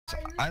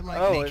I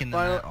like Oh, making the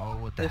map. Oh,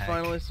 what the heck? It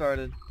finally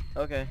started.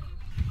 Okay.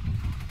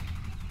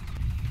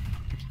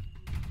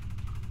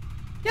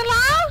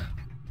 Hello?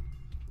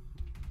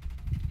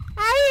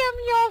 I am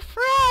your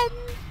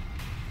friend.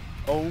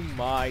 Oh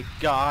my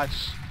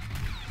gosh.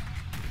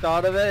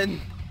 Donovan.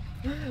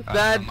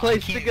 Bad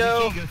place to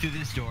go. We can't go through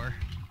this door.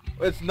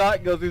 Let's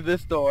not go through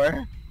this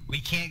door. We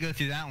can't go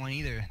through that one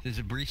either. There's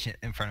a breach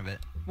in front of it.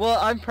 Well,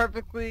 I'm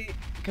perfectly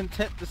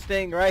content to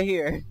staying right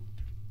here.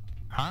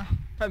 Huh?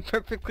 I'm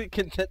perfectly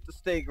content to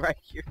staying right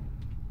here.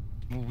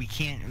 Well, we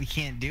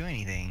can't do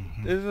anything.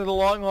 This is a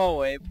long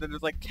hallway, but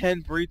there's like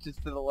 10 breaches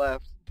to the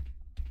left.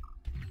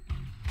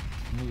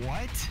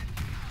 What?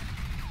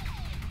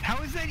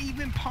 How is that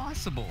even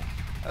possible?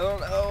 I don't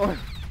know.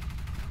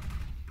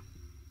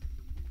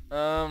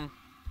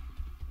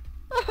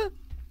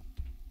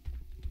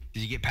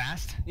 Did you get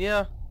past?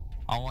 Yeah.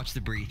 I'll watch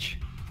the breach.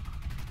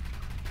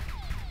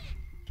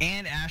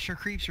 And Asher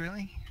creeps,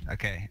 really?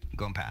 Okay, I'm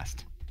going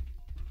past.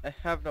 I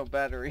have no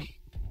battery.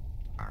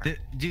 Right.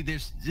 Dude,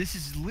 this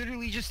is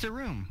literally just a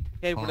room.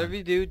 Hey, whatever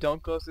you do,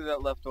 don't go through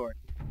that left door.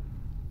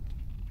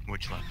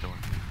 Which left door?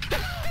 No!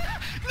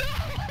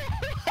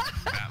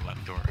 That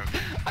left door, okay.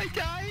 I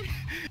died!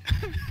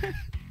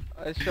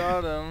 I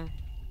shot him.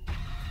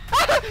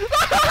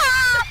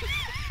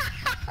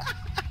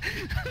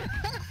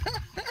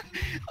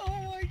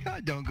 Oh my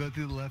god, don't go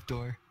through the left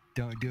door.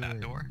 Don't do that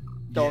it. Door?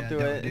 Don't yeah, do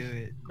don't it. do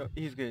it.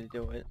 He's gonna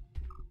do it.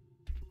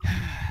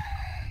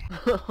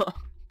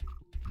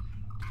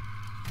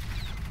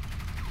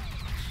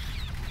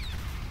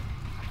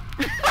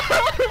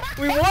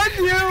 We won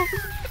you!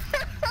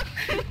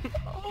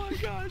 Oh my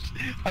gosh.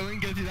 I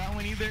wouldn't go through that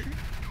one either.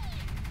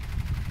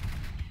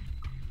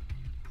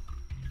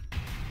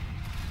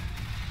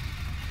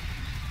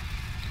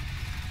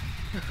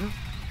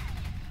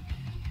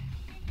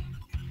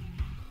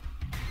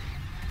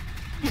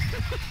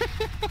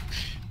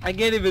 I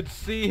can't even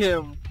see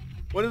him.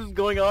 What is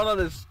going on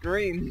his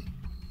screen?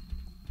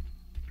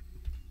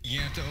 You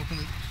have to open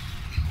the...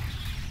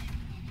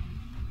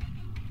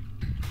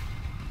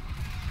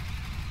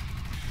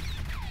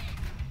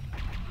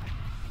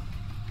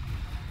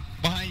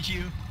 Behind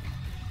you.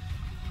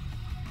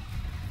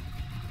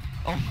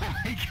 Oh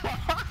my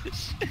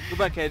gosh. Go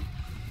back, kid.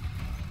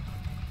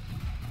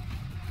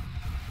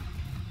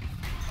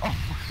 Oh.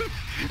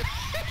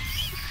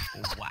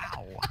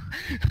 Wow.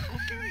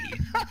 Okay.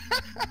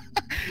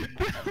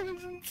 That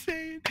was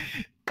insane.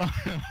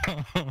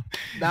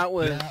 That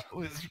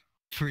was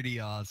pretty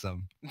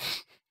awesome.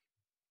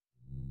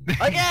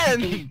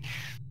 Again!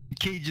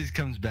 Kate just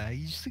comes back.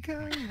 He's just like,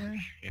 oh,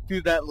 yeah.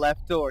 through that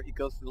left door. He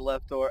goes to the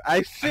left door.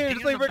 I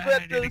seriously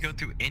regret to this. go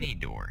through any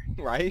door.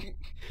 Right?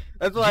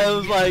 That's why I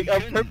was like,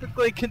 I'm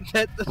perfectly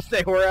content to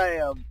stay where I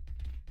am.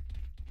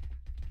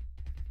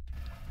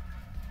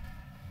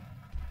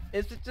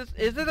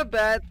 Is it a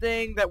bad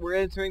thing that we're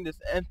entering this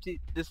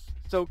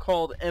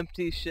so-called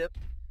empty ship?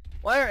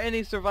 Why aren't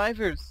any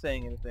survivors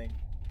saying anything?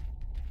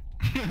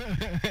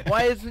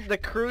 Why isn't the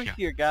crew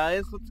here,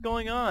 guys? What's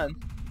going on?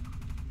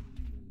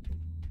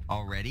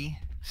 Already?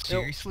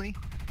 Seriously?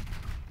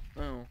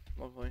 Oh,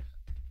 lovely.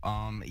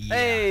 Yeah.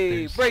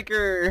 Hey,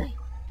 breaker!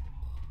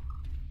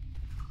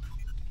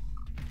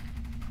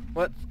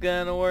 What's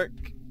gonna work?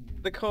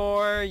 The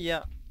core,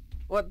 yeah.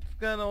 What's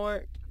gonna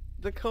work?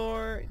 The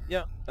core,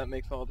 yeah. That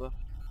makes all the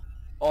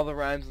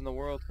rhymes in the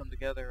world come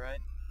together, right?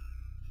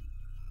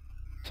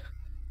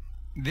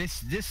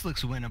 This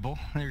looks winnable.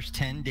 There's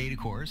 10 data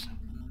cores.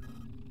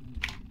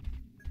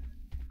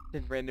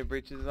 Then random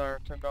breaches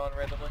are turned on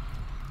randomly.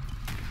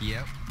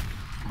 Yep.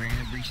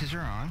 Random breaches are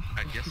on.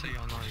 Just so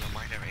y'all know, y'all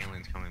might have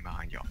aliens coming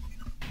behind y'all.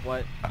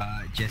 What?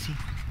 Jesse?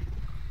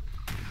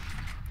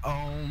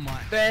 Oh my...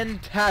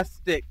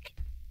 Fantastic!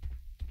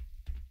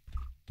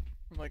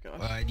 Oh my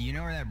gosh. Do you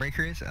know where that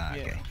breaker is? Yeah.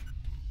 Okay.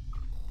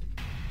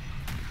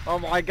 Oh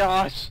my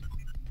gosh!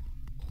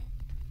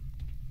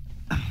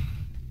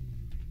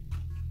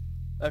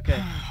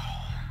 Okay.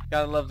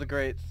 Gotta love the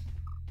greats.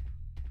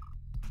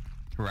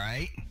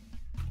 Right?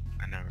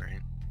 I know, right?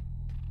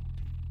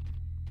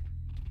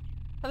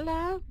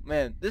 Hello?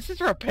 Man, this is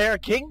Repair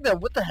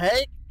Kingdom, what the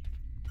heck?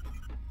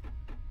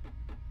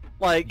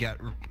 Like...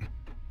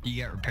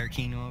 You got Repair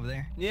Kingdom over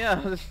there? Yeah,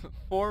 there's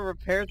 4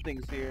 repair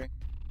things here.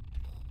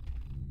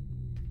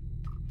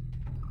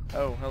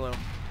 Oh, hello.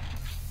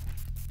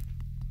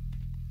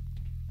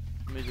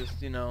 Let me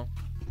just, you know...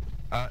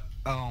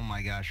 Oh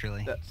my gosh,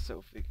 really? That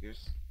so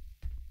figures.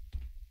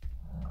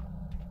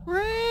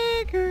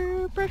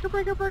 Breaker! Breaker,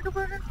 breaker, breaker,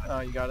 breaker!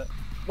 Oh, you got it.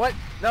 What?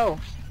 No!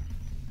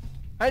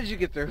 How did you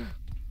get through?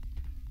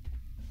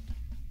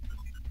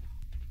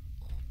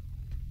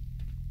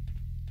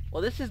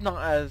 Well, this is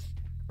not as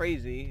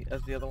crazy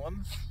as the other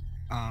ones.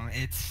 I mean,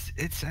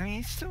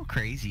 it's still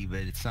crazy, but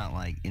it's not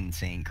like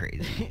insane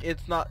crazy.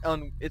 It's not,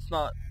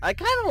 I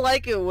kind of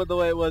like it with the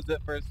way it was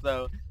at first,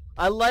 though.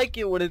 I like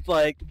it when it's,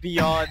 like,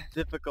 beyond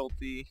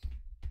difficulty.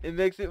 It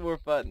makes it more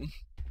fun.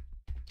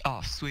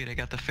 Oh, sweet, I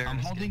got the fair. I'm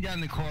holding down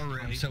the core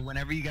room, so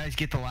whenever you guys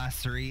get the last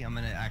 3, I'm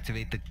gonna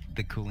activate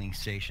the cooling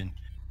station.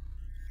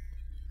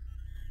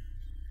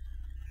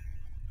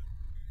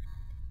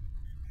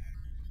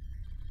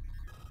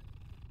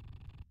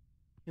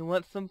 You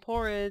want some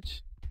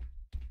porridge?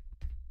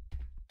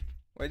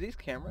 Are these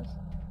cameras?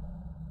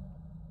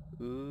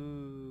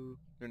 Ooh,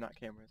 they're not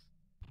cameras.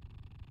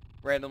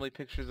 Randomly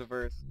pictures of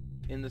Earth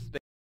in the space.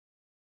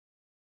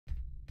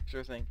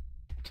 Sure thing.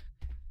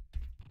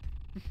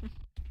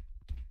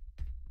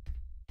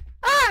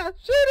 Ah!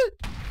 Shoot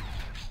it!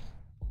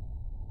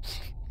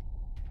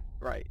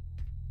 Right.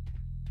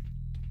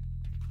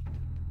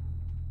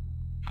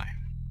 Hi.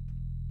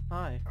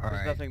 Hi. All There's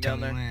right, nothing tell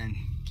down me there.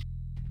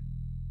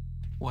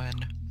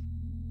 when.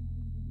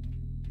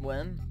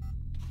 When?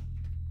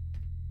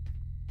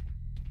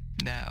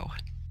 Now.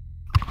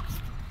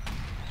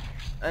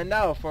 And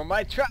now for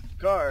my trap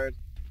card.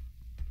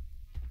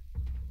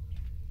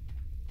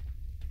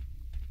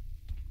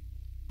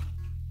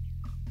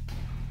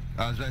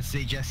 I was about to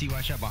say, Jesse,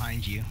 watch out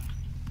behind you.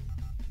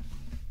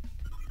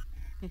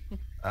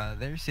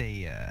 There's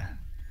a,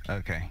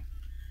 okay.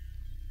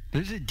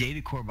 There's a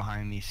data core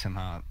behind me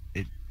somehow.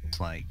 It's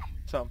like...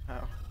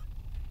 Somehow.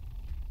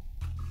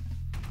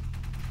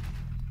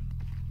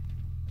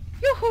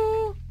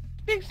 Yoo-hoo!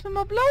 Big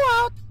summer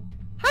blowout!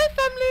 Hi,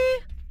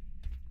 family!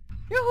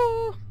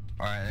 Yoo-hoo!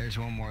 Alright, there's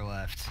one more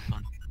left.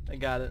 I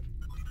got it.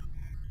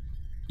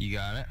 You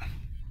got it?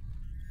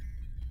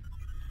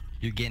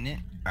 You're getting it?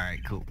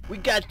 Alright, cool. We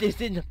got this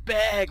in the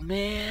bag,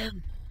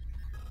 man!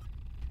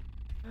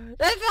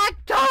 It's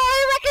like toy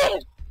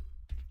Ricky!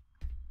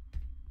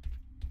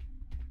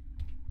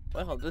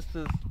 Well,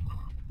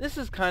 this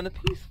is kind of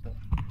peaceful.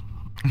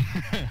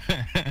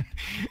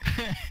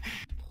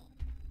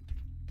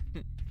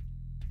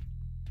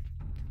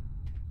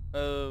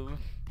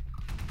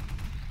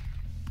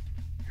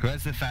 Who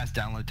has the fast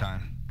download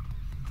time?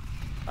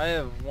 I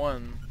have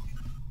one.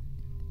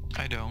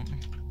 I don't.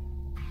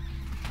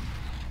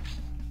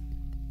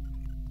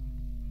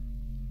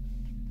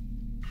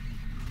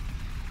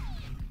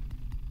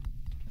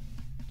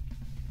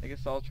 I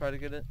guess I'll try to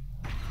get it.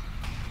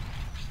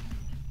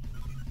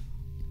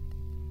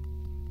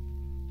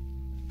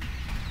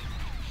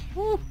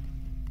 Woo!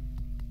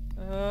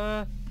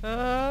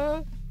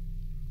 Go!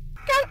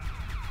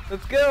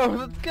 Let's go!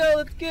 Let's go!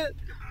 Let's get!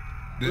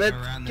 Let's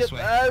Around get this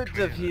way. out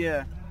Okay. of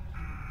here!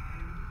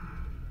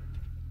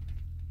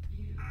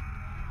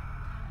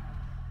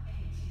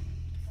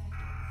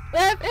 We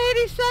have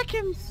 80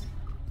 seconds!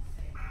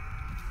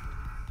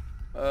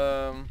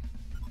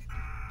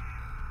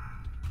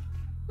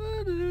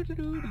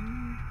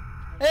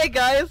 Hey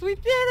guys, we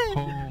did it!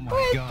 Oh my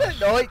We gosh.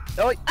 did- No, wait,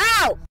 no, wait.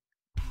 Ow!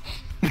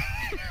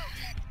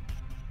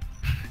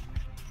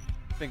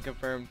 Been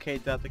confirmed,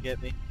 Kate's out to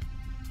get me.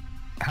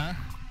 Huh?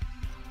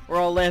 We're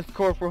all Lance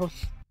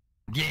Corporals.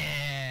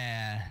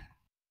 Yeah!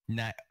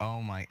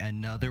 Oh my,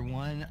 another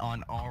one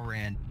on all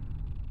ran.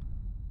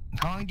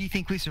 How long do you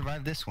think we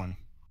survived this one?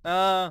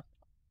 I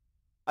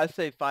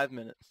say 5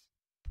 minutes.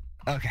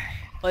 Okay.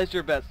 Place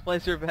your bets,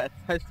 place your bets.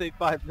 I say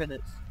 5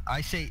 minutes.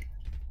 I say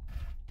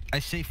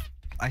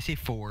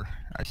 4.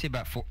 I say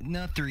about 4,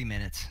 no, 3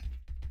 minutes.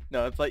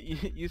 No, it's like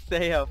you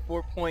say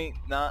 4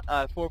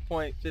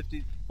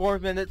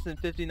 minutes and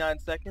 59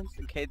 seconds,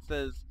 and Kate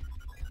says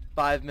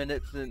 5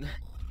 minutes and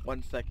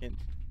 1 second.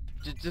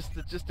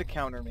 Just to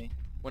counter me,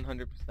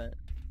 100%.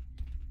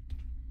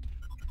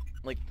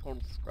 Like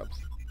total scrubs.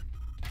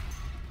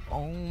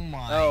 Oh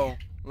my. Oh,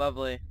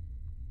 lovely.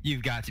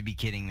 You've got to be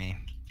kidding me.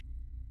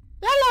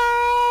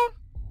 Hello.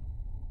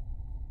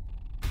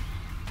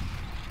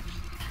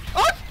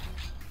 Oh!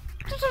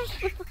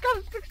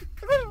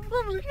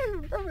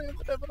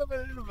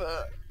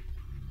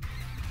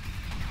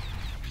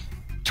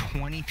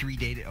 23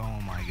 data.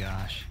 Oh my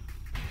gosh.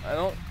 I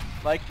don't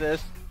like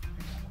this.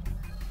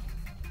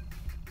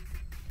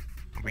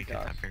 We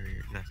got that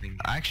barrier. That thing.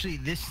 Actually,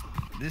 this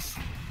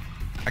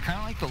I kind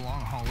of like the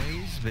long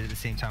hallways, but at the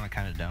same time I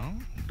kind of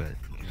don't. But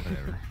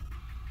whatever.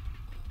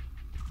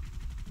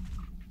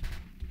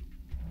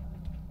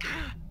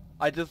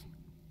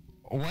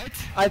 What?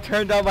 I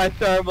turned on my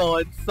thermal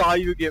and saw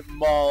you get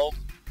mauled.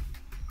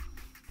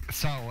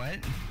 Saw what?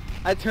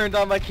 I turned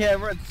on my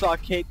camera and saw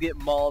Kate get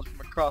mauled from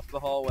across the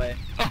hallway.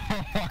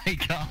 Oh my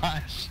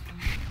gosh.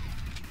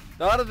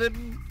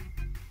 Donovan!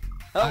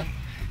 Help!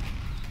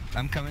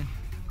 I'm coming.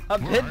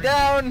 I'm Where pinned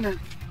are you? down!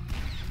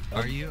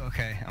 Are you?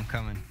 Okay, I'm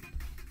coming.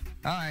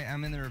 Alright,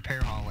 I'm in the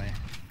repair hallway.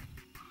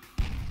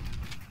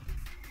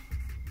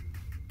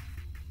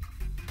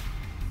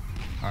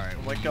 Alright.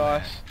 Oh where my you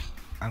gosh.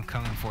 at? I'm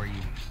coming for you.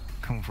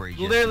 Coming for you,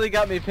 Jesse. Literally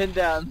got me pinned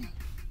down.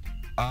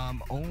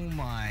 Oh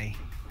my.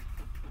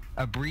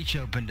 A breach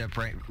opened up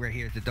right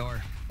here at the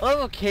door. I love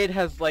how Kate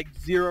has like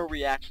zero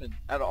reaction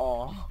at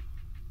all.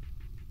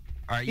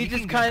 Alright, He you just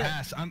can go kinda-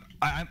 past.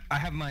 I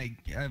have my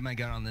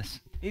gun on this.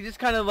 He just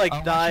kind of like Oh,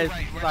 watch dies your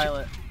right, in watch your-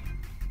 silent.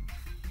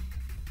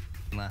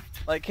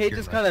 Left. Like Kate Your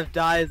just left. kind of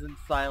dies in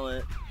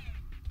silent.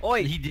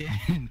 Oi! He did.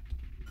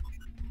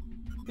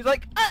 He's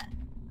like, ah!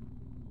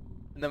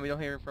 And then we don't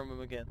hear from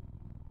him again.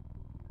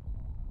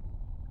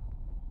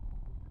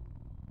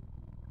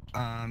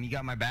 You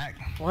got my back?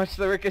 Watch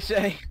the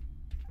ricochet.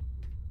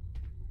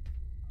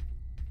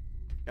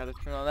 Gotta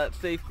turn on that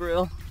safe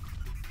grill.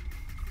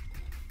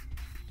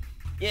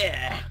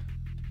 Yeah.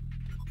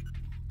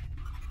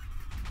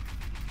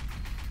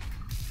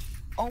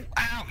 Oh,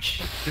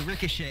 ouch! The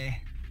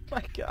ricochet.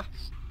 My gosh.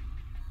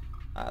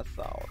 I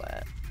saw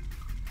that.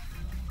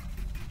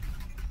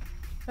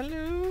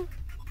 Hello?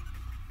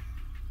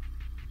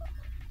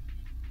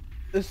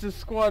 This is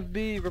Squad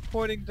B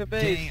reporting to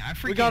base. Dang, I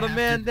We freaking got a have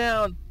man to-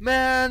 down.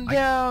 Man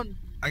down.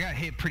 I got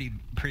hit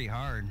pretty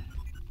hard.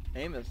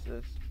 Aim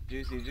assist.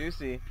 Juicy,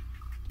 juicy.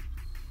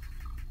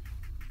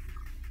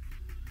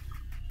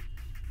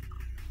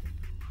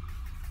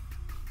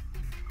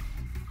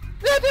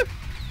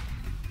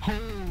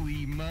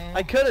 Holy mo!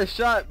 I could have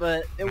shot,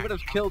 but it would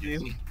have killed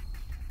you.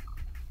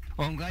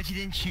 Well, I'm glad you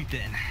didn't shoot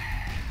then.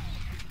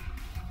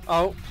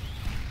 Oh.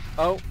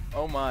 Oh.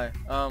 Oh my.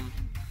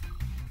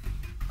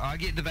 I'll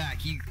get the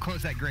back. You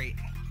close that grate.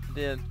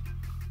 Did.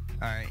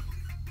 Alright.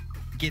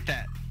 Get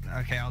that.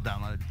 Okay, I'll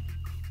download.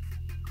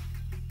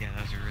 Yeah,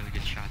 that was a really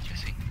good shot,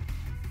 Jesse.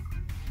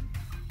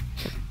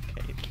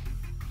 Okay.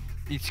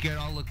 It's good.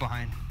 I'll look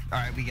behind.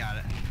 Alright, we got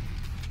it.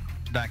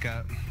 Back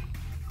up.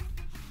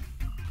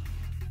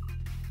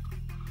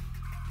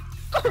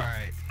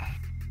 Alright.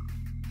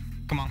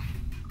 Come on.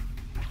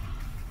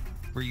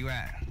 Where you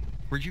at?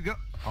 Where'd you go?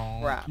 Oh,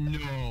 Crap.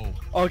 no.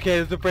 Okay,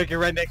 there's a breaker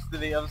right next to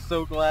me. I'm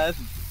so glad.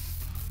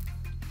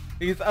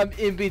 Because I'm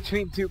in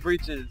between two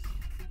breaches.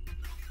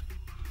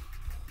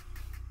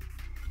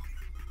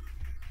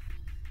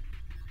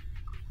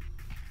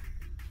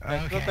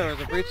 I thought there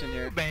was a breach in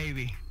here. Woo,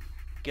 baby.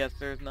 Guess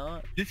there's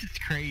not. This is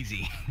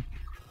crazy.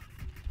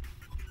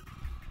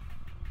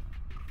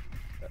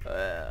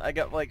 I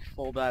got like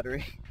full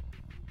battery.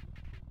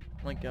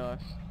 Oh my gosh.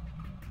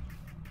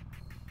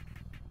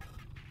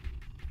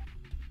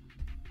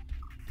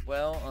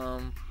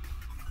 Well,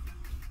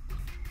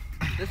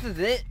 this is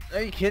it?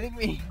 Are you kidding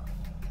me?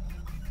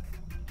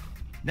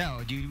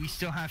 No, dude, we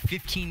still have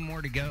 15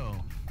 more to go.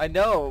 I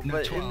know, No,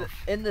 but 12.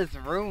 in this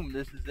room,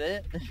 this is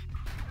it?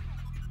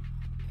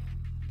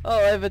 Oh,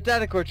 I have a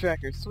data core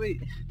tracker,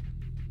 sweet.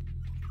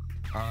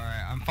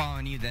 Alright, I'm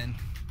following you then.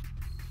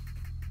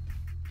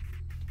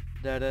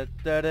 Da da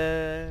da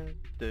da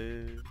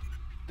da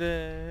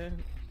da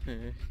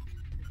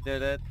da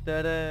da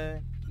da da da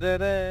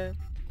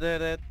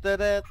da da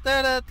da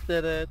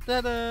da da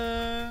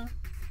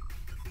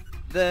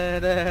da da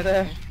da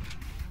da.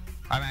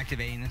 I'm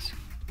activating this.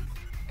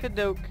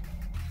 Kadoke.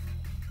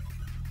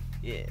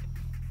 Yeah.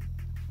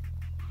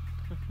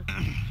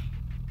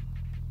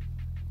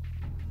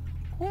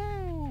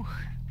 Woo!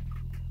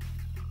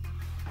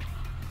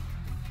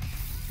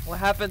 What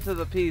happened to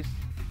the piece?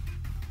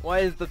 Why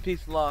is the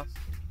piece lost?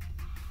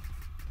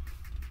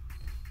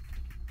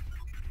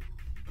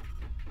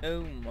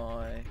 Oh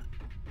my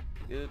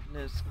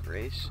goodness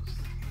gracious.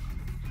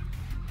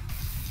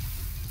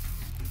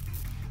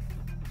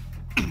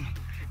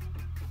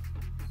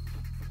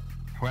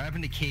 What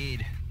happened to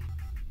Cade?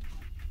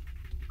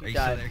 Are you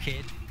died. still there,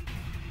 Cade?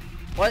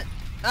 What?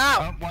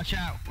 Ow! Oh, watch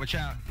out, watch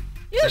out.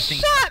 You that thing-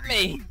 shot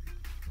me!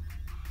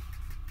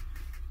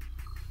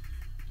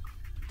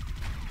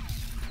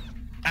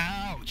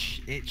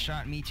 Ouch! It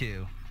shot me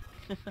too.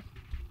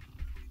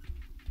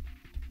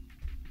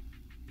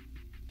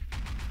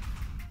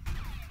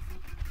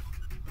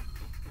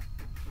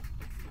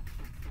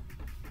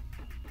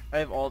 I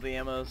have all the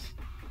ammos.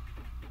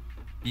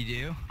 You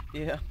do?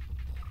 Yeah.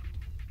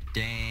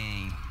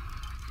 Dang.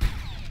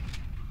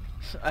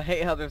 I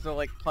hate how there's no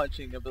like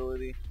punching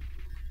ability.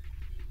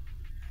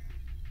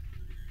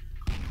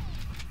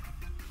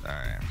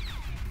 Alright.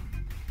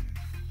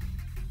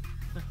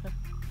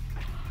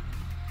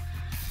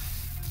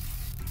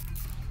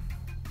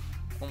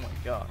 Oh my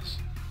gosh.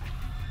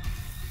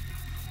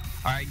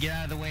 Alright, get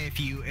out of the way if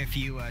you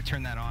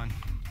turn that on.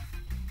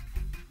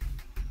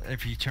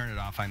 If you turn it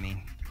off, I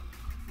mean.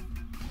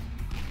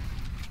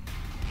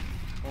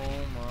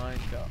 Oh my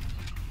god.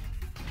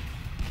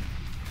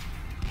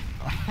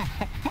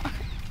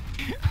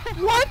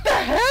 What the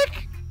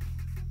heck?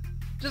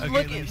 Just Okay,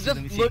 look let me in, see, just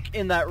let me see. look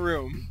in that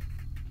room.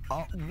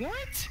 Oh,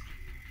 what?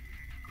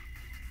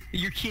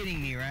 You're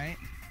kidding me, right?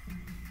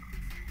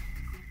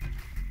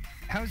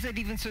 How is that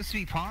even supposed to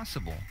be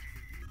possible?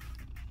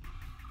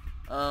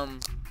 No.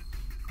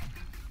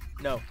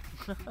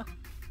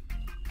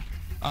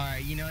 All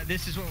right, you know what?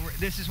 This is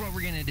what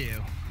we're gonna do.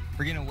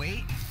 We're gonna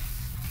wait.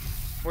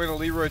 We're to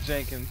Leroy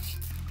Jenkins.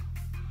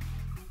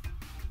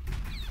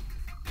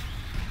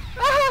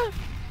 Ah!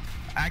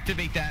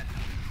 Activate that.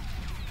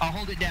 I'll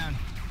hold it down.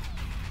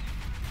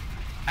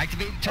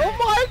 Activate. Turn Oh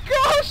my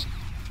gosh!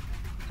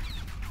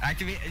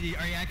 Activate.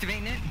 Are you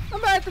activating it?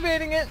 I'm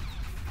activating it.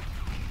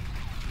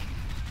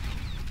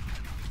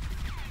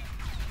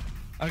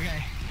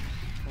 Okay.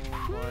 Oh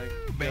my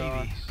Woo, baby.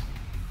 gosh.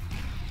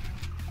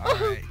 All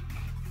right.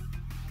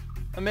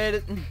 I made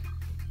it.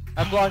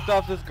 I blocked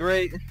off this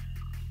grate.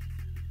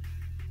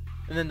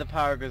 And then the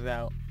power goes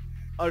out.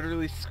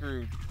 Utterly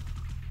screwed.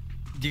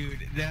 Dude,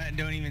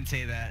 don't even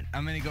say that.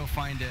 I'm gonna go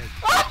find it.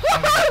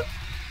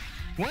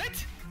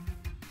 What?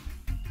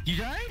 You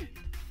died?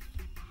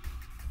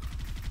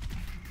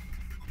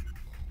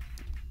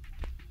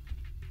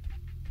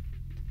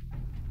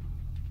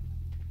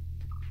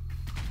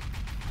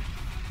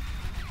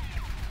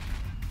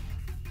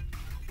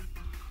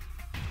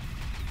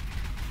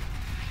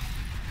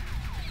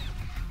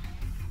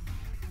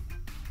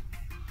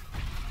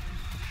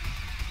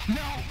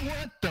 No,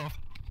 what the?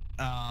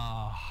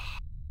 Oh.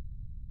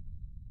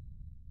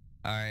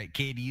 All right,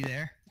 Kate, you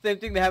there? Same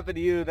thing that happened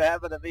to you, that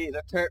happened to me.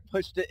 The turret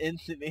pushed it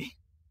into me.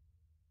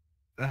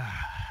 Oh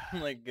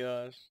my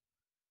gosh.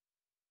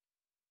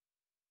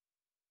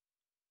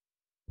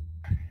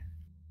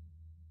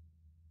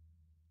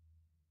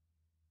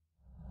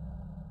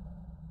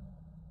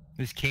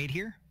 Is Kate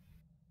here?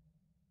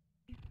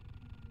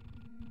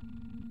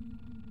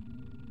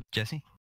 Jesse?